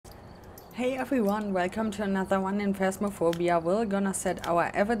Hey everyone, welcome to another one in Phasmophobia. We're gonna set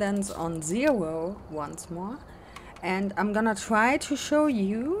our evidence on 0 once more. And I'm gonna try to show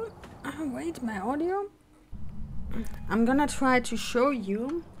you... wait, my audio? I'm gonna try to show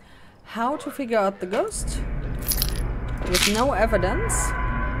you how to figure out the ghost with no evidence.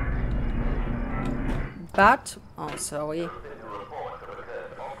 But... oh, sorry.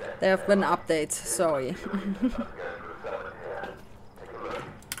 There have been updates, sorry.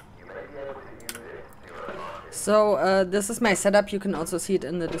 So this is my setup. You can also see it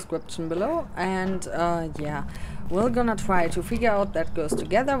in the description below. And yeah, we're gonna try to figure out that ghost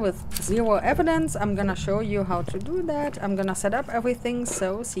together with 0 evidence. I'm gonna show you how to do that. I'm gonna set up everything,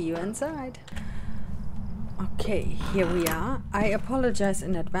 so see you inside. Okay, here we are. I apologize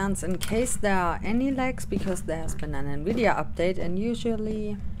in advance in case there are any lags, because there has been an NVIDIA update, and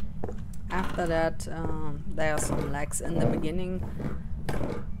usually after that there are some lags in the beginning.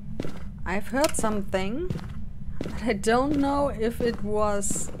 I've heard something, but I don't know if it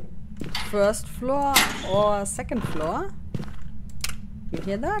was first floor or second floor. You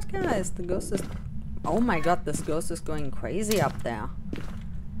hear that, guys? The ghost is... oh my god, this ghost is going crazy up there.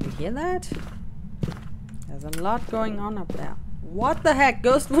 You hear that? There's a lot going on up there. What the heck,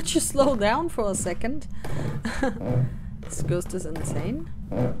 ghost? Would you slow down for a second? This ghost is insane.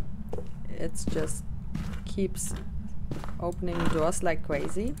 It's just keeps opening doors like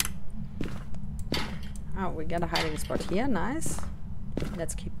crazy. Oh, we got a hiding spot here. Nice.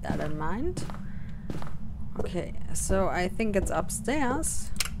 Let's keep that in mind. Okay, so I think it's upstairs.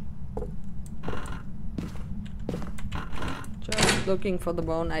 Just looking for the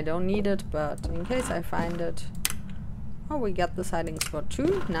bone. I don't need it, but in case I find it. Oh, we got this hiding spot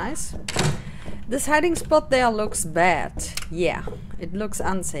too. Nice. This hiding spot there looks bad. Yeah, it looks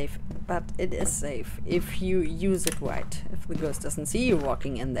unsafe, but it is safe if you use it right. If the ghost doesn't see you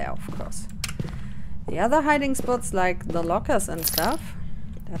walking in there, of course. The other hiding spots, like the lockers and stuff,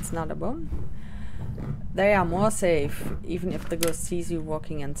 that's not a bone. They are more safe, even if the ghost sees you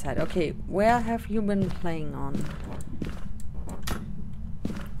walking inside. Okay, where have you been playing on?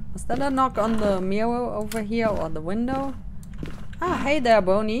 Was that a knock on the mirror over here or the window? Ah, hey there,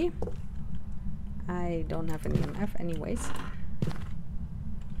 Boney. I don't have an EMF anyways.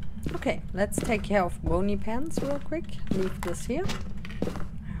 Okay, let's take care of Boney pants real quick. Leave this here.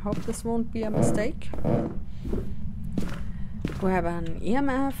 I hope this won't be a mistake. Grab an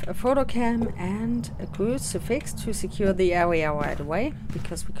EMF, a photo cam, and a crucifix to secure the area right away,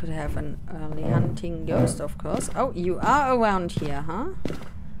 because we could have an early hunting ghost, of course. Oh, you are around here, huh?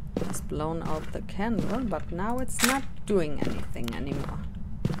 Just blown out the candle, but now it's not doing anything anymore.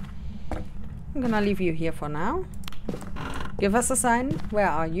 I'm gonna leave you here for now. Give us a sign. Where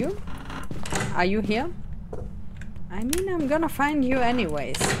are you? Are you here? I mean, I'm gonna find you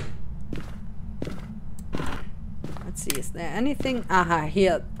anyways. Let's see, is there anything? Aha,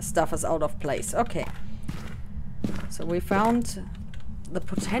 here stuff is out of place. Okay. So we found the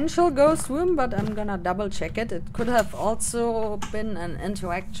potential ghost room, but I'm gonna double check it. It could have also been an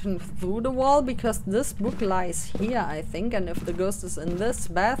interaction through the wall, because this book lies here, I think, and if the ghost is in this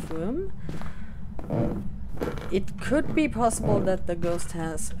bathroom, it could be possible that the ghost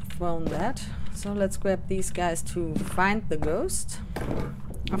has thrown that. So let's grab these guys to find the ghost.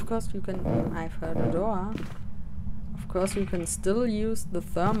 Of course you can... I've heard a door. Of course you can still use the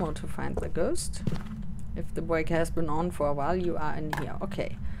thermo to find the ghost. If the break has been on for a while, you are in here.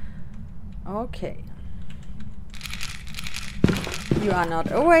 Okay. Okay. You are not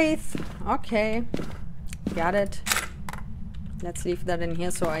a wraith. Okay. Got it. Let's leave that in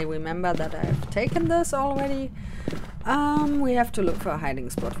here so I remember that I've taken this already. We have to look for a hiding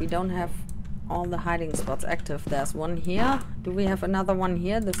spot. We don't have all the hiding spots active. There's one here. Do we have another one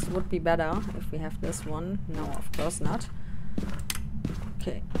here? This would be better if we have this one. No, of course not.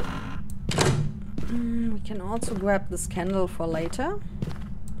 Okay. We can also grab this candle for later.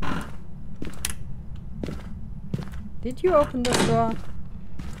 Did you open this door?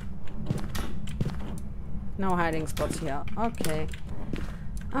 No hiding spots here. Okay.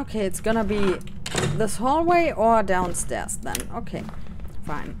 Okay, it's gonna be this hallway or downstairs then. Okay,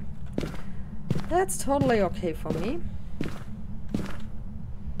 fine. That's totally okay for me.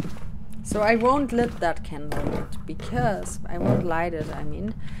 So I won't lit that candle yet, because... I won't light it, I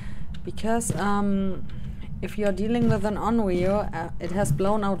mean. Because if you're dealing with an Onryo, it has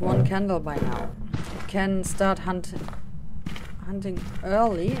blown out one candle by now. It can start hunting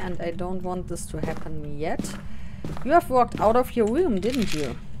early, and I don't want this to happen yet. You have walked out of your room, didn't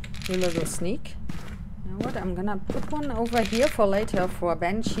you? You little sneak. You know what? I'm gonna put one over here for later for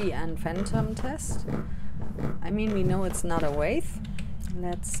Banshee and Phantom test. I mean, we know it's not a wraith,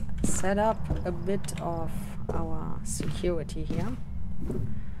 let's set up a bit of our security here.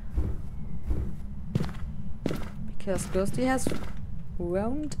 Because Ghosty has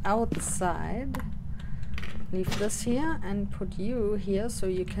roamed outside. Leave this here and put you here so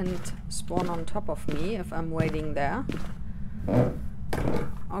you can't spawn on top of me if I'm waiting there.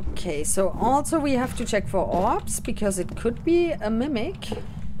 Okay, so also we have to check for orbs because it could be a mimic.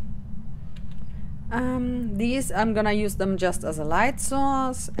 These I'm gonna use them just as a light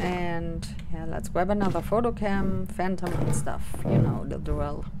source, and yeah, let's grab another photo cam, phantom and stuff, you know the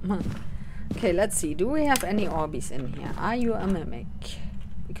drill. Okay, let's see, do we have any orbies in here? Are you a mimic?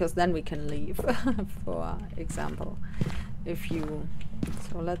 Because then we can leave, for example. If you...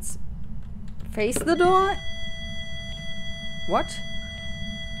 So let's face the door. What?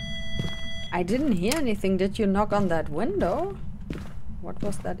 I didn't hear anything. Did you knock on that window? What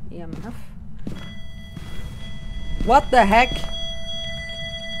was that EMF? What the heck?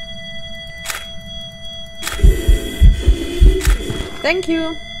 Thank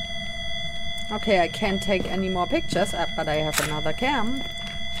you. Okay, I can't take any more pictures, but I have another cam.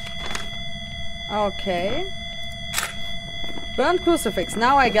 Okay. Burnt crucifix.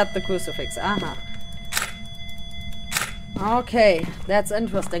 Now I got the crucifix. Aha. Okay, that's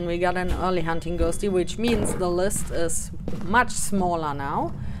interesting. We got an early hunting ghosty, which means the list is much smaller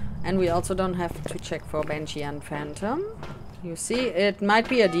now. And we also don't have to check for Banshee and Phantom. You see, it might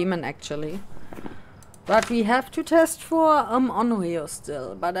be a demon actually. But we have to test for Onryo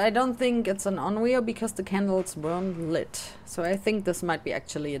still. But I don't think it's an Onryo because the candles weren't lit. So I think this might be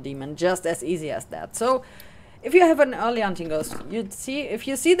actually a demon, just as easy as that. So if you have an early hunting ghost, you'd see, if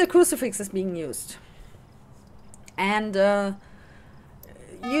you see the crucifix is being used. And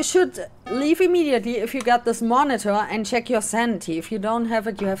you should leave immediately if you got this monitor and check your sanity. If you don't have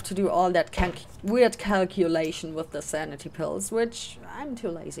it, you have to do all that weird calculation with the sanity pills, which I'm too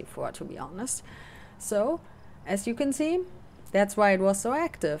lazy for, to be honest. So, as you can see, that's why it was so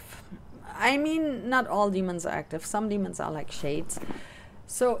active. I mean, not all demons are active. Some demons are like shades.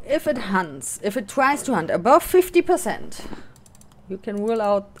 So, if it hunts, if it tries to hunt above 50%, you can rule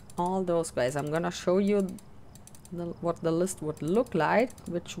out all those guys. I'm gonna show you what the list would look like,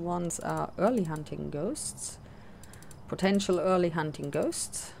 which ones are early hunting ghosts, potential early hunting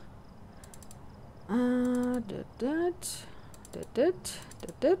ghosts.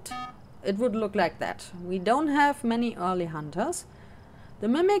 It would look like that. We don't have many early hunters. The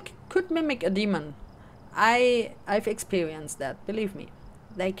mimic could mimic a demon. I've experienced that, believe me.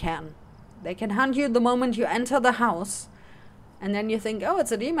 They can hunt you the moment you enter the house, and then you think, oh,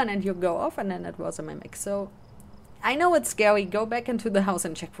 it's a demon, and you go off, and then it was a mimic. So I know it's scary. Go back into the house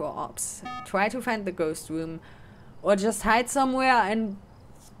and check for orbs. Try to find the ghost room, or just hide somewhere and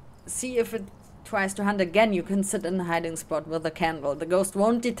see if it tries to hunt again. You can sit in a hiding spot with a candle. The ghost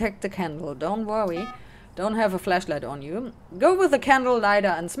won't detect the candle. Don't worry. Don't have a flashlight on you. Go with a candle lighter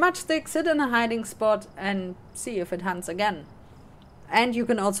and smudge stick, sit in a hiding spot and see if it hunts again. And you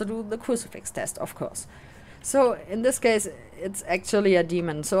can also do the crucifix test, of course. So in this case, it's actually a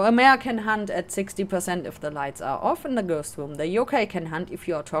demon. So a mare can hunt at 60% if the lights are off in the ghost room. The yokai can hunt if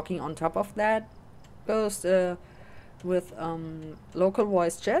you are talking on top of that ghost with local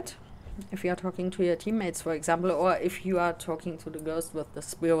voice chat. If you are talking to your teammates, for example, or if you are talking to the ghost with the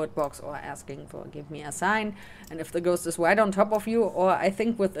spirit box or asking for give me a sign, and if the ghost is right on top of you, or I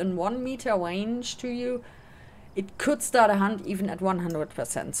think within 1 meter range to you, it could start a hunt even at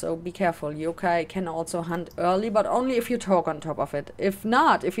 100%. So be careful. Yokai can also hunt early, but only if you talk on top of it. If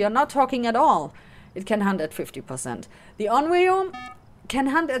not, if you're not talking at all, it can hunt at 50%. The Onryo can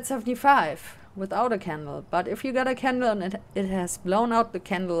hunt at 75%. Without a candle, but if you got a candle and it has blown out the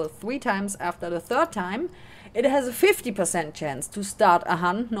candle 3 times, after the 3rd time it has a 50% chance to start a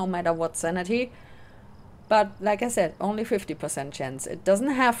hunt, no matter what sanity. But like I said, only 50% chance. It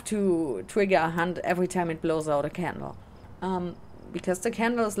doesn't have to trigger a hunt every time it blows out a candle, because the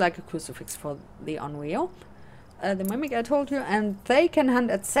candle is like a crucifix for the Onryo, the mimic I told you, and they can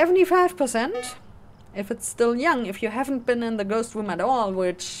hunt at 75%. If it's still young, if you haven't been in the ghost room at all,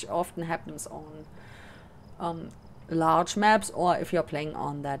 which often happens on large maps, or if you're playing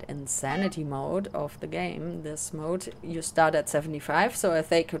on that insanity mode of the game, this mode, you start at 75, so if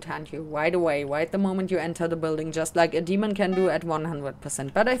they could hunt you right away, right the moment you enter the building, just like a demon can do at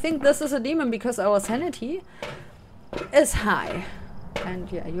 100%. But I think this is a demon because our sanity is high. And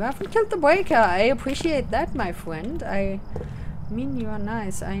yeah, you haven't killed the breaker. I appreciate that, my friend. I mean, you are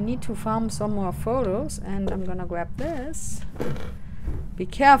nice. I need to farm some more photos, and I'm gonna grab this. Be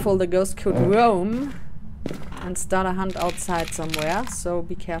careful, the ghost could roam and start a hunt outside somewhere, so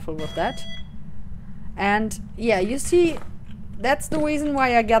be careful with that. And yeah, you see that's the reason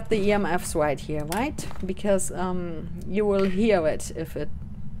why I got the EMFs right here, right? Because you will hear it if it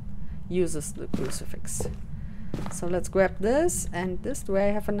uses the crucifix. So let's grab this and this. Do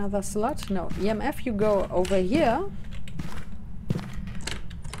I have another slot? No. EMF, you go over here.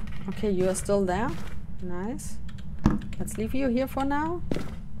 Okay, you are still there. Nice. Let's leave you here for now.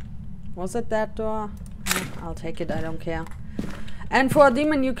 Was it that door? I'll take it, I don't care. And for a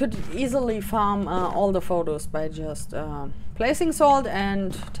demon you could easily farm all the photos by just placing salt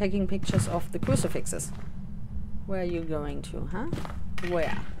and taking pictures of the crucifixes. Where are you going to, huh?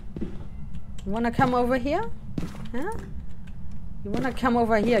 Where? You wanna come over here? Huh? You wanna come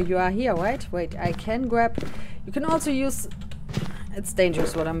over here? You are here, right? Wait, I can grab... You can also use... It's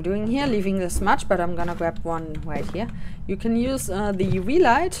dangerous what I'm doing here, leaving this much, but I'm gonna grab one right here. You can use the UV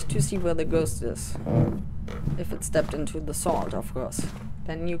light to see where the ghost is. If it stepped into the salt, of course.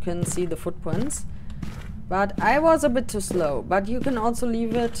 Then you can see the footprints. But I was a bit too slow. But you can also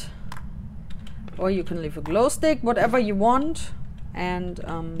leave it... Or you can leave a glow stick, whatever you want. And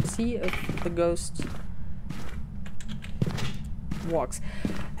see if the ghost walks.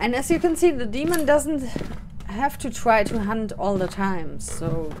 And as you can see, the demon doesn't have to try to hunt all the time.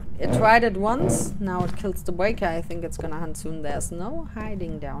 So it tried it once, now it kills the breaker. I think it's gonna hunt soon. There's no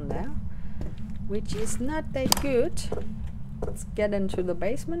hiding down there, which is not that good. Let's get into the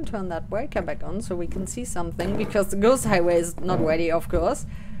basement, turn that breaker back on so we can see something, because the ghost highway is not ready, of course.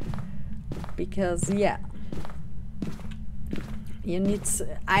 Because, yeah,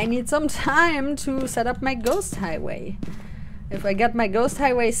 I need some time to set up my ghost highway. If I get my ghost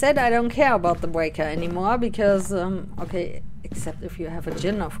highway set, I don't care about the breaker anymore, because, okay, except if you have a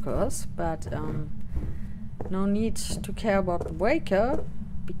djinn, of course, but no need to care about the breaker,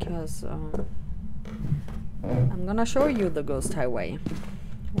 because I'm gonna show you the ghost highway,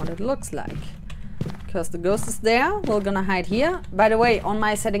 what it looks like. Because the ghost is there, we're gonna hide here. By the way, on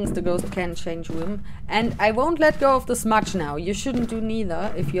my settings the ghost can change room. And I won't let go of the smudge now. You shouldn't do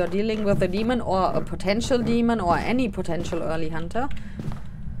neither if you're dealing with a demon or a potential demon or any potential early hunter.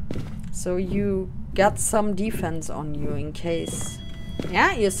 So you got some defense on you in case.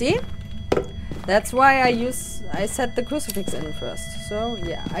 Yeah, you see? That's why I set the crucifix in first. So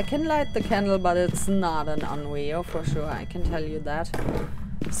yeah, I can light the candle, but it's not an unreal for sure, I can tell you that.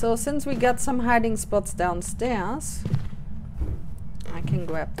 So since we got some hiding spots downstairs, I can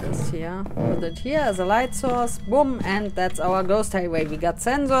grab this here, put it here as a light source, boom, and that's our ghost highway. We got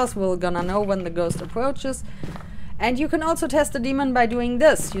sensors, we're gonna know when the ghost approaches. And you can also test the demon by doing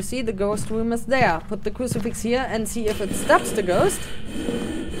this. You see the ghost room is there. Put the crucifix here and see if it stops the ghost.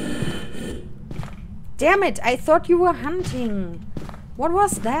 Damn it, I thought you were hunting. What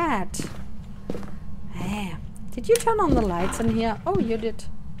was that? Did you turn on the lights in here? Oh, you did.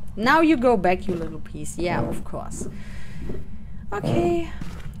 Now you go back, you little piece. Yeah, of course. Okay.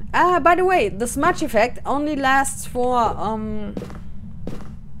 By the way, the smudge effect only lasts for 1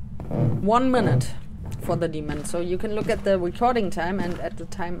 minute for the demon. So you can look at the recording time and at the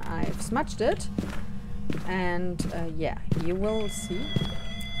time I've smudged it. And yeah, you will see.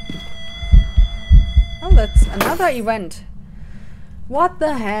 Oh, that's another event. What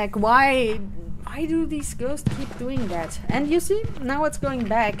the heck? Why do these ghosts keep doing that? And you see, now it's going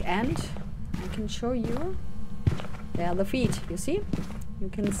back, and I can show you. There are the feet, you see? You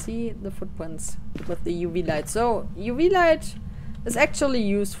can see the footprints with the UV light. So UV light is actually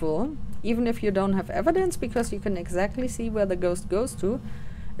useful, even if you don't have evidence, because you can exactly see where the ghost goes to.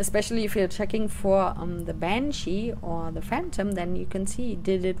 Especially if you're checking for the Banshee or the Phantom, then you can see,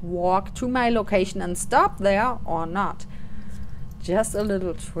 did it walk to my location and stop there or not? Just a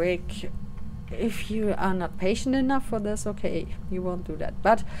little trick. If you are not patient enough for this, okay, you won't do that.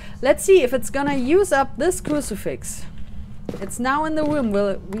 But let's see if it's gonna use up this crucifix. It's now in the room.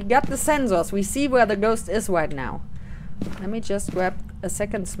 We got the sensors. We see where the ghost is right now. Let me just grab a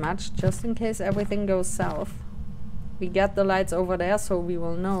second smudge, just in case everything goes south. We got the lights over there, so we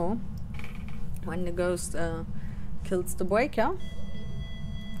will know when the ghost kills the breaker.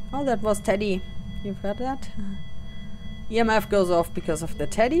 Oh, that was Teddy. You've heard that? EMF goes off because of the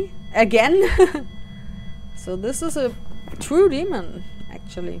Teddy. Again? So this is a true demon,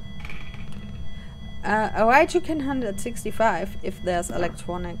 actually. Alright, you can hunt at 65 if there's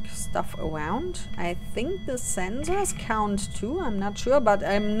electronic stuff around. I think the sensors count too, I'm not sure, but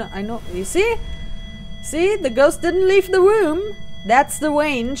I know. You see? See, the ghost didn't leave the room. That's the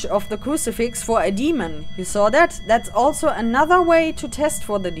range of the crucifix for a demon. You saw that? That's also another way to test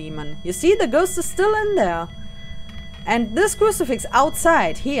for the demon. You see, the ghost is still in there. And this crucifix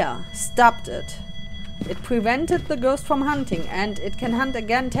outside here stopped it. It prevented the ghost from hunting, and it can hunt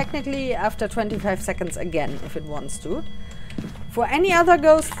again technically after 25 seconds again if it wants to. For any other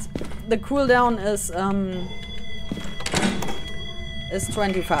ghosts, the cooldown is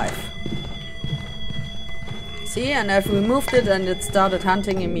 25. See, and I've removed it and it started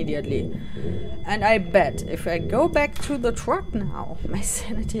hunting immediately. And I bet if I go back to the truck now, my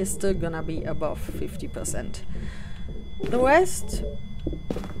sanity is still gonna be above 50%. The rest,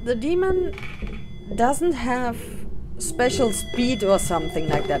 the demon doesn't have special speed or something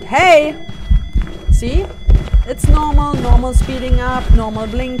like that. Hey! See? It's normal speeding up, normal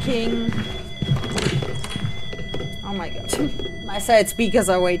blinking. Oh my god. My side speakers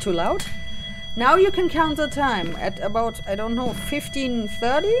are way too loud. Now you can count the time. At about, I don't know,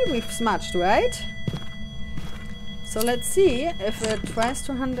 15:30 we've smudged, right? So let's see if it tries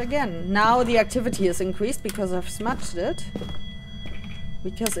to hunt again. Now the activity is increased because I've smudged it.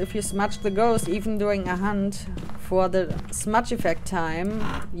 Because if you smudge the ghost, even during a hunt, for the smudge effect time,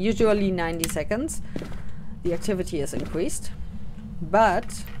 usually 90 seconds, the activity is increased.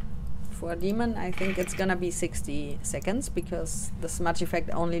 But for a demon, I think it's gonna be 60 seconds because the smudge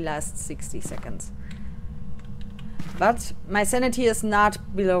effect only lasts 60 seconds. But my sanity is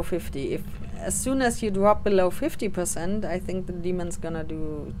not below 50. As soon as you drop below 50%, I think the demon's gonna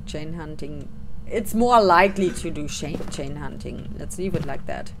do chain hunting. It's more likely to do chain hunting. Let's leave it like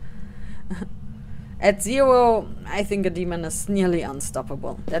that. At 0, I think a demon is nearly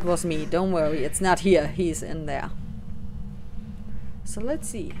unstoppable. That was me, don't worry, it's not here, he's in there. So let's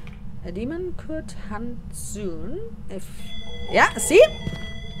see. A demon could hunt soon if... Yeah, see?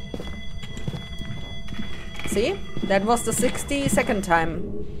 See? That was the 60-second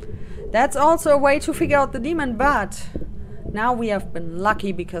time. That's also a way to figure out the demon, but now we have been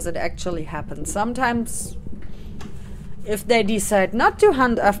lucky because it actually happened. Sometimes, if they decide not to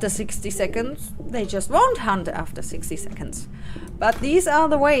hunt after 60 seconds, they just won't hunt after 60 seconds. But these are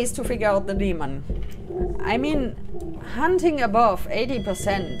the ways to figure out the demon. I mean, hunting above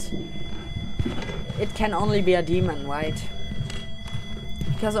 80%, it can only be a demon, right?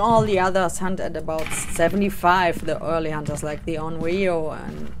 Because all the others hunt at about 75, the early hunters like the Onryo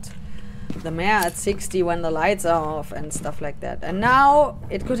and the mare at 60 when the lights are off and stuff like that. And now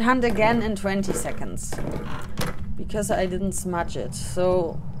it could hunt again in 20 seconds. Because I didn't smudge it.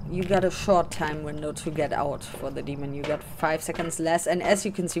 So you got a short time window to get out for the demon. You got 5 seconds less. And as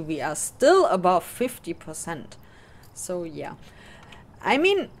you can see, we are still above 50%. So yeah. I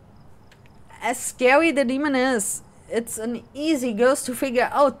mean, as scary the demon is, it's an easy ghost to figure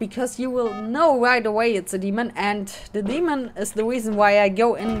out because you will know right away it's a demon, and the demon is the reason why I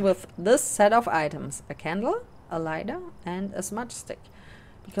go in with this set of items. A candle, a lighter, and a smudge stick.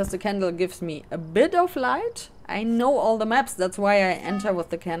 Because the candle gives me a bit of light. I know all the maps, that's why I enter with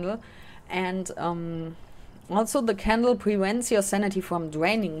the candle. And also the candle prevents your sanity from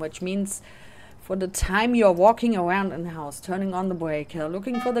draining, which means for the time you're walking around in the house, turning on the breaker,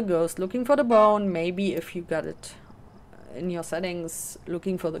 looking for the ghost, looking for the bone, maybe if you got it in your settings,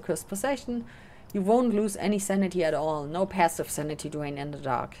 looking for the cursed possession, you won't lose any sanity at all. No passive sanity drain in the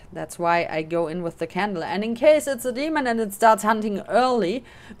dark. That's why I go in with the candle. And in case it's a demon and it starts hunting early,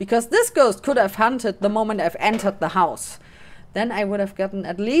 because this ghost could have hunted the moment I've entered the house, then I would have gotten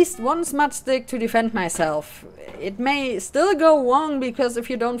at least one smudge stick to defend myself. It may still go wrong because if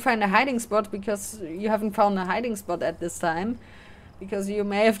you don't find a hiding spot, because you haven't found a hiding spot at this time, because you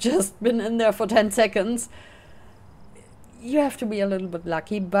may have just been in there for 10 seconds, you have to be a little bit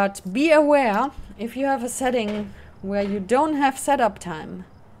lucky, but be aware, if you have a setting where you don't have setup time,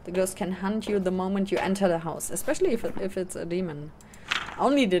 the ghost can hunt you the moment you enter the house, especially if it's a demon.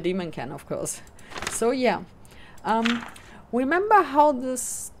 Only the demon can, of course. So yeah. Remember how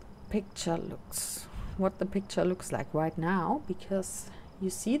this picture looks, what the picture looks like right now, because you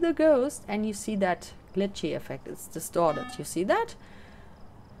see the ghost and you see that glitchy effect, it's distorted, you see that?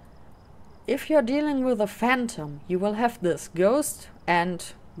 If you're dealing with a phantom, you will have this ghost and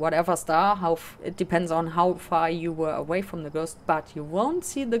whatever star, it depends on how far you were away from the ghost, but you won't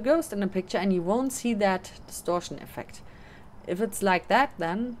see the ghost in the picture and you won't see that distortion effect. If it's like that,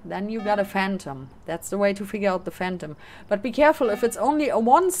 then you got a phantom. That's the way to figure out the phantom. But be careful, if it's only a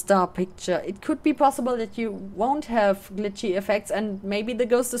 1-star picture, it could be possible that you won't have glitchy effects and maybe the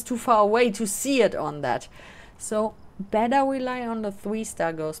ghost is too far away to see it on that. So better rely on the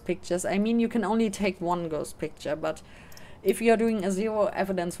 3-star ghost pictures. I mean, you can only take one ghost picture, but if you're doing a 0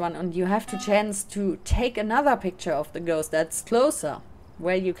 evidence one and you have the chance to take another picture of the ghost that's closer,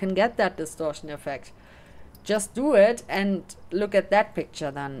 where you can get that distortion effect, just do it and look at that picture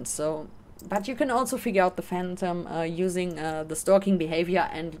then. So, but you can also figure out the phantom using the stalking behavior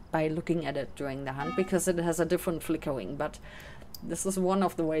and by looking at it during the hunt, because it has a different flickering. But This is one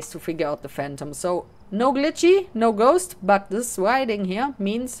of the ways to figure out the phantom. So no glitchy, no ghost, but this writing here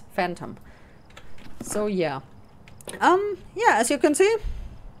means phantom. So yeah. Yeah, as you can see,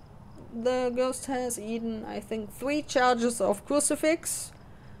 the ghost has eaten, I think, 3 charges of crucifix,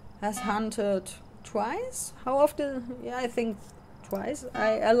 has hunted twice. How often? Yeah, I think twice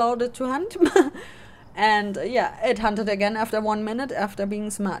I allowed it to hunt. And yeah, it hunted again after 1 minute after being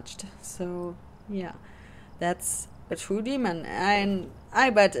smudged. So yeah, that's a true demon. And I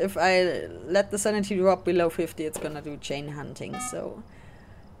bet if I let the sanity drop below 50, it's gonna do chain hunting. So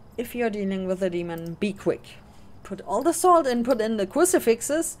if you're dealing with a demon, be quick. Put all the salt in, put in the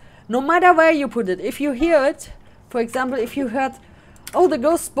crucifixes, no matter where you put it. If you hear it, for example, if you heard, oh, the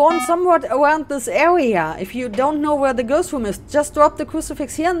ghost spawned somewhat around this area. If you don't know where the ghost room is, just drop the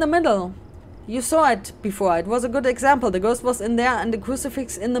crucifix here in the middle. You saw it before. It was a good example. The ghost was in there and the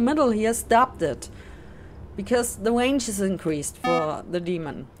crucifix in the middle here stopped it. Because the range is increased for the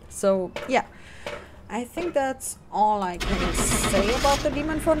demon. So, yeah. I think that's all I can say about the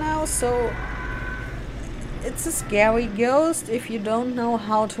demon for now. So, it's a scary ghost if you don't know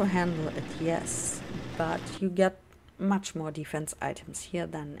how to handle it, yes. But you get much more defense items here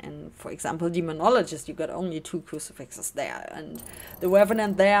than in, for example, Demonologist. You got only 2 crucifixes there. And the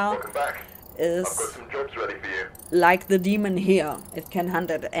Revenant there is like the demon here. It can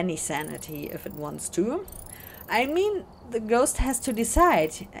hunt at any sanity if it wants to. I mean, the ghost has to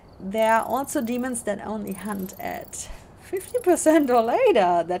decide. There are also demons that only hunt at 50% or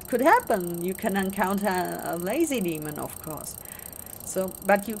later. That could happen. You can encounter a lazy demon, of course. So,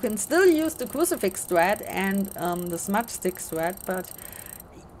 but you can still use the crucifix strat and the smudge stick strat, but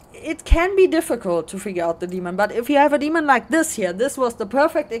it can be difficult to figure out the demon. But if you have a demon like this here, this was the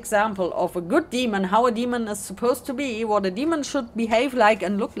perfect example of a good demon, how a demon is supposed to be, what a demon should behave like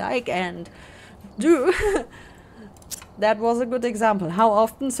and look like and do. That was a good example. How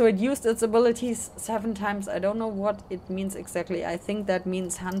often? So it used its abilities 7 times. I don't know what it means exactly. I think that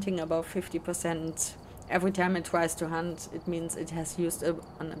means hunting above 50%. Every time it tries to hunt, it means it has used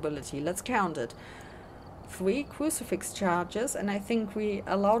an ability. Let's count it. 3 crucifix charges, and I think we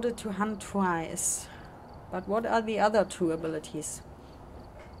allowed it to hunt twice. But what are the other 2 abilities?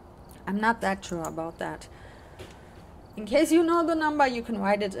 I'm not that sure about that. In case you know the number, you can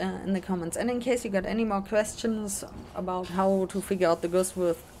write it in the comments. And in case you got any more questions about how to figure out the ghost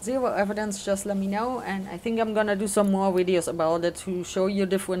with 0 evidence, just let me know. And I think I'm gonna do some more videos about it to show you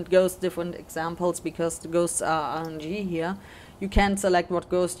different ghosts, different examples, because the ghosts are RNG here. You can't select what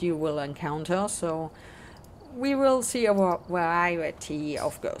ghost you will encounter, so we will see a variety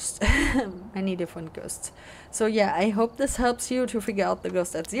of ghosts. Many different ghosts. So yeah, I hope this helps you to figure out the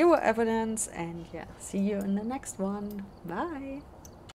ghost at 0 evidence, and yeah, see you in the next one. Bye!